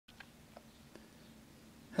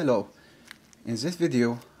Hello, in this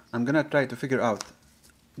video I'm gonna try to figure out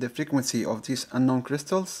the frequency of these unknown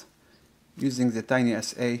crystals using the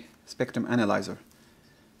TinySA spectrum analyzer.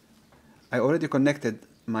 I already connected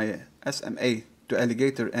my SMA to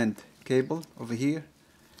alligator end cable over here.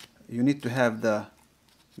 You need to have the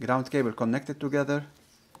ground cable connected together,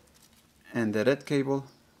 and the red cable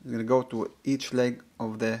is going to go to each leg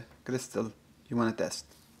of the crystal you want to test.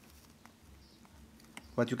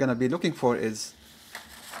 What you're going to be looking for is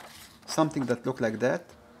something that looks like that,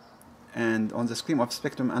 and on the screen of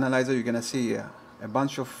spectrum analyzer you're going to see a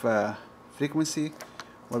bunch of frequency.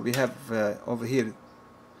 What we have over here,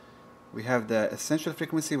 we have the essential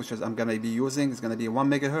frequency, which is I'm going to be using. It's going to be 1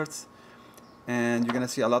 megahertz, and you're going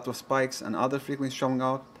to see a lot of spikes and other frequencies showing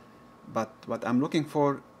out. But what I'm looking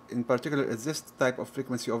for in particular is this type of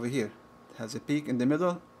frequency over here. It has a peak in the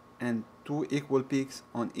middle and two equal peaks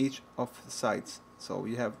on each of the sides. So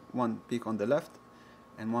you have one peak on the left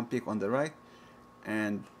and one peak on the right,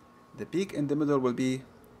 and the peak in the middle will be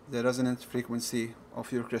the resonance frequency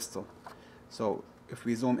of your crystal. So if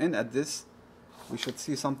we zoom in at this, we should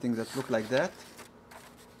see something that looks like that.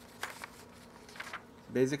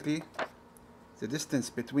 Basically, the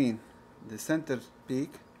distance between the center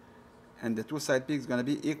peak and the two side peaks is going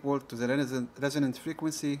to be equal to the resonance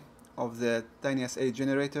frequency of the TinySA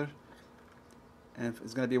generator, and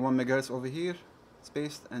it's going to be 1 megahertz over here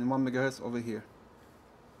spaced and 1 megahertz over here.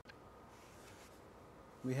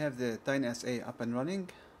 We have the TinySA up and running,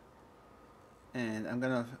 and I'm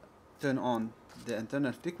going to turn on the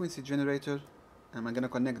internal frequency generator, and I'm going to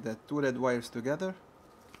connect the two red wires together.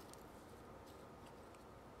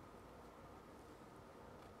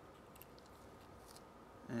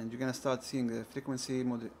 And you're going to start seeing the frequency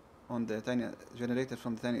on the tiny generator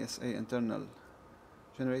from the TinySA internal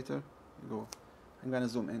generator. I'm going to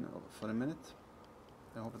zoom in for a minute.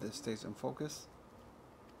 I hope this stays in focus.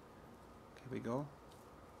 Here we go.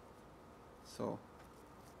 So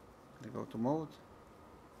I'm going to go to mode.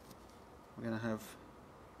 We're going to have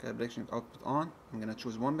calibration output on. I'm going to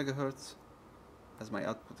choose 1 megahertz as my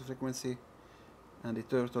output frequency, and the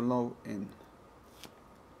turtle low in.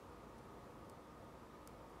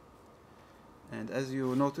 And as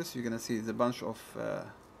you notice, you're going to see the bunch of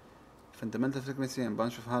fundamental frequency and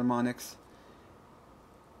bunch of harmonics.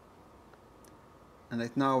 And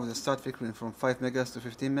right now the start frequency from 5 megahertz to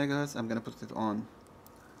 15 megahertz. I'm going to put it on.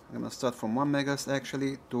 I'm going to start from 1 megahertz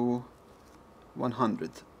actually to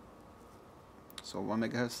 100. So 1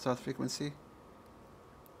 megahertz start frequency.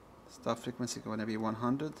 Start frequency going to be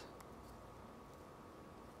 100.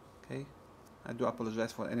 Okay. I do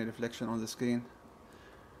apologize for any reflection on the screen.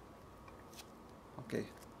 Okay,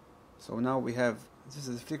 so now we have, this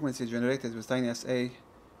is the frequency generated with TinySA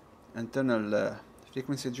internal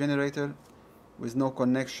frequency generator with no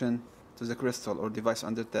connection to the crystal or device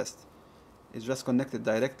under test. It's just connected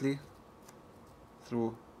directly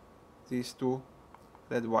through these two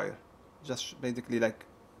red wire, just basically like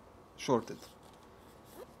shorted.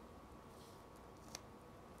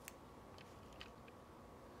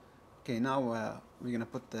 Okay, now we're gonna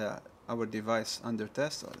put our device under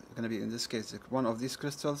test. It's going to be, in this case, one of these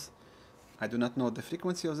crystals. I do not know the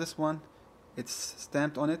frequency of this one. It's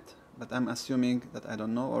stamped on it, but I'm assuming that I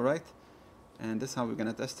don't know. Alright, and this is how we're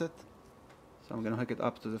going to test it. So I'm going to hook it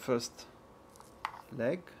up to the first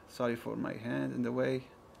leg. Sorry for my hand in the way.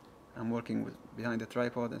 I'm working behind the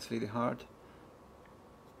tripod. It's really hard,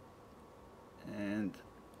 and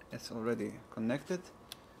it's already connected.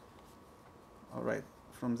 Alright,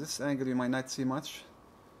 from this angle you might not see much,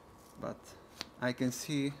 but I can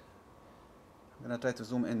see. I'm gonna try to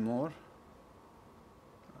zoom in more.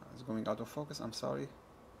 It's going out of focus, I'm sorry.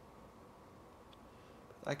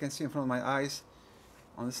 But I can see in front of my eyes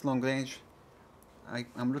on this long range.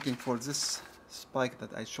 I'm looking for this spike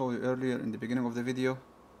that I showed you earlier in the beginning of the video.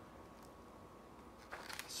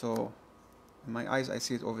 So in my eyes I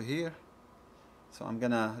see it over here. So I'm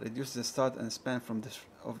gonna reduce the start and span from this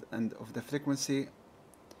end of the frequency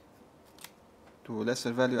to a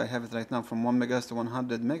lesser value. I have it right now from 1 megahertz to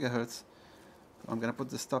 100 megahertz. So I'm going to put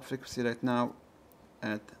the stop frequency right now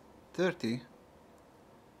at 30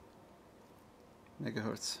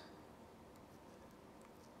 megahertz.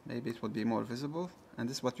 Maybe it would be more visible, and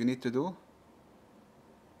this is what you need to do.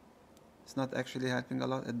 It's not actually helping a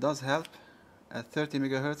lot. It does help. At 30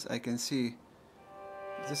 megahertz I can see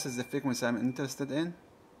this is the frequency I'm interested in.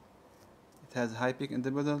 It has a high peak in the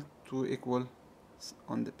middle, two equal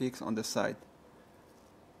on the peaks on the side.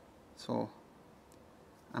 So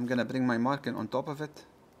I'm gonna bring my marker on top of it,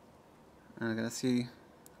 and I'm gonna see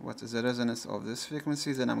what is the resonance of this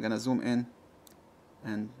frequency. Then I'm gonna zoom in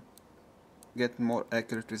and get more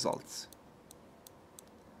accurate results.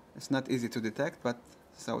 It's not easy to detect, but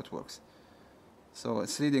that's how it works. So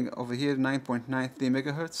it's reading over here 9.93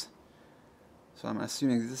 megahertz. So I'm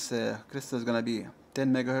assuming this crystal is gonna be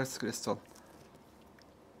 10 megahertz crystal.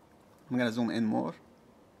 I'm gonna zoom in more.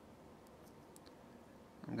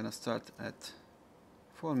 I'm gonna start at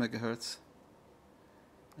 4 megahertz.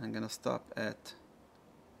 I'm gonna stop at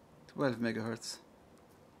 12 megahertz.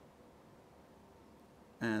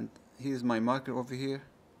 And here's my marker over here.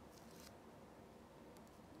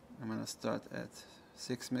 I'm gonna start at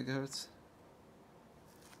 6 megahertz.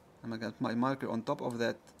 I'm gonna get my marker on top of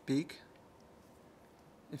that peak.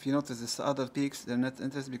 If you notice these other peaks, they're not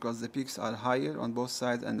interesting because the peaks are higher on both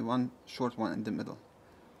sides and one short one in the middle.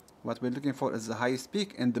 What we're looking for is the highest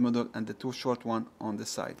peak in the middle and the two short one on the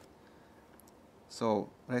side.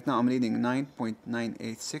 So right now I'm reading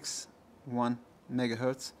 9.9861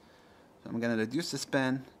 megahertz. So I'm gonna reduce the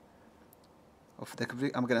span of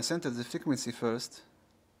the, I'm gonna center the frequency first.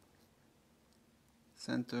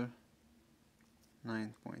 Center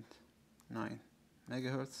 9.9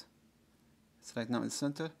 megahertz. It's right now in the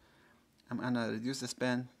center. I'm gonna reduce the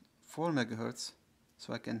span 4 megahertz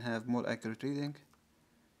so I can have more accurate reading.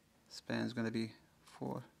 Span is gonna be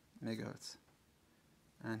 4 megahertz.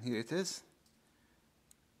 And here it is.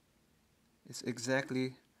 It's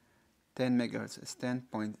exactly 10 megahertz. It's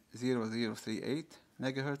 10.0038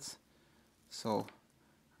 megahertz. So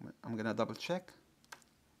I'm gonna double check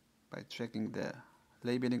by checking the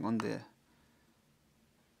labeling on the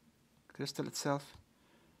crystal itself.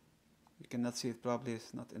 You cannot see it probably,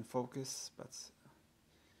 it's not in focus, but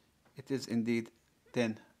it is indeed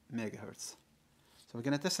 10 megahertz. So we're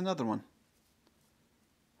gonna test another one.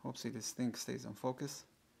 Hopefully this thing stays on focus.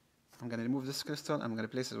 I'm gonna remove this crystal, I'm gonna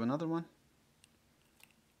replace it with another one.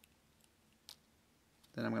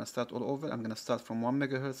 Then I'm gonna start all over. I'm gonna start from 1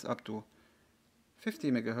 megahertz up to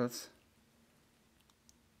 50 megahertz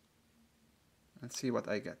and see what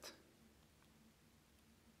I get.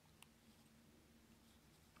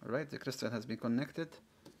 Alright, the crystal has been connected.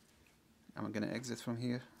 I'm gonna exit from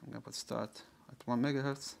here. I'm gonna put start at 1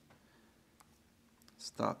 megahertz.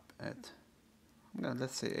 Stop at,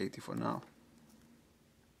 let's say 80 for now.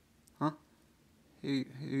 Here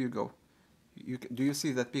you go. Do you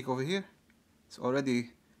see that peak over here? It's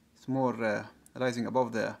more rising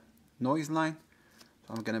above the noise line.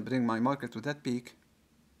 So I'm gonna bring my marker to that peak.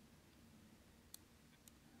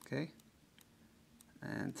 Okay.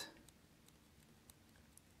 And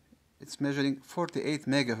it's measuring 48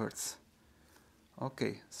 megahertz.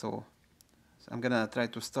 Okay, so I'm gonna try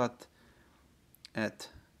to start at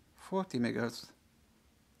 40 megahertz.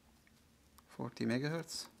 40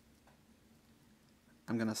 megahertz.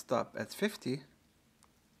 I'm gonna stop at 50.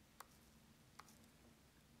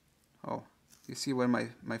 Oh, you see where my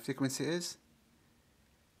frequency is?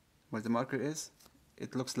 Where the marker is?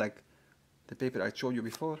 It looks like the paper I showed you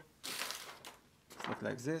before. It looks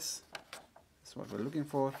like this. That's what we're looking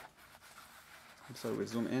for. I'm sorry, we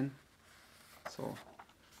zoom in. So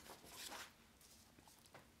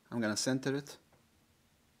I'm gonna center it.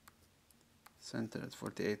 Center at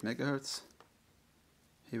 48 megahertz.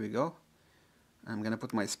 Here we go. I'm gonna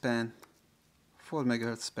put my span, 4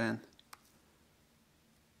 megahertz span.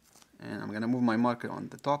 And I'm gonna move my marker on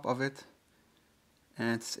the top of it.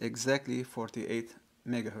 And it's exactly 48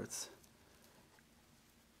 megahertz.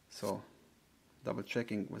 So double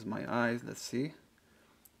checking with my eyes, let's see.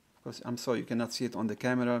 Of course, I'm sorry you cannot see it on the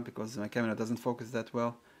camera because my camera doesn't focus that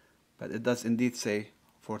well, but it does indeed say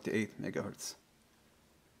 48 megahertz.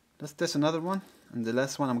 Let's test another one, and the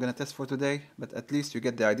last one I'm gonna test for today, but at least you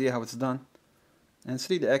get the idea how it's done. And it's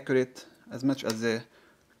really accurate as much as the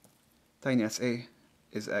Tiny SA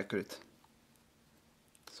is accurate.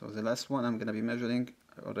 So the last one I'm gonna be measuring,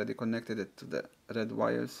 I already connected it to the red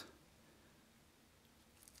wires.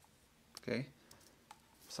 Okay,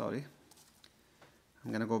 sorry.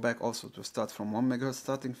 I'm gonna go back also to start from 1 megahertz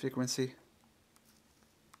starting frequency.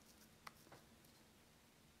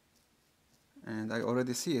 And I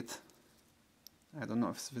already see it. I don't know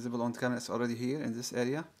if it's visible on camera, it's already here in this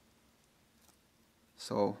area.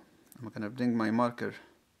 So I'm gonna bring my marker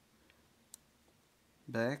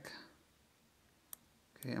back.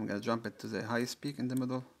 Okay, I'm gonna jump it to the highest peak in the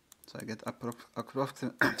middle, so I get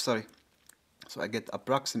so I get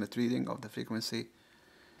approximate reading of the frequency,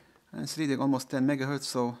 and it's reading almost 10 megahertz.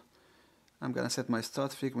 So I'm gonna set my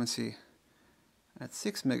start frequency at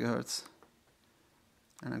 6 megahertz,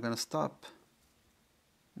 and I'm gonna stop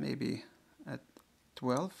maybe at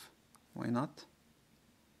 12. Why not?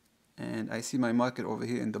 And I see my marker over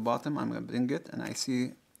here in the bottom. I'm gonna bring it, and I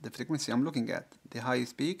see the frequency I'm looking at, the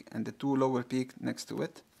highest peak and the two lower peak next to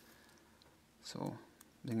it. So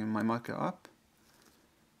bringing my marker up,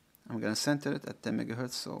 I'm going to center it at 10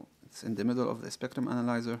 megahertz, so it's in the middle of the spectrum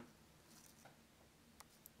analyzer.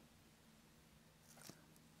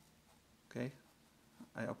 Okay,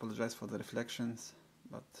 I apologize for the reflections,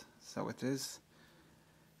 but that's how it is.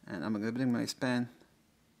 And I'm going to bring my span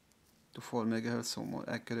to 4 megahertz, so more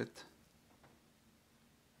accurate.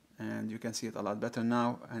 And you can see it a lot better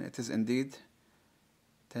now, and it is indeed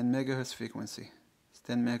 10 megahertz frequency. It's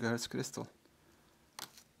 10 megahertz crystal.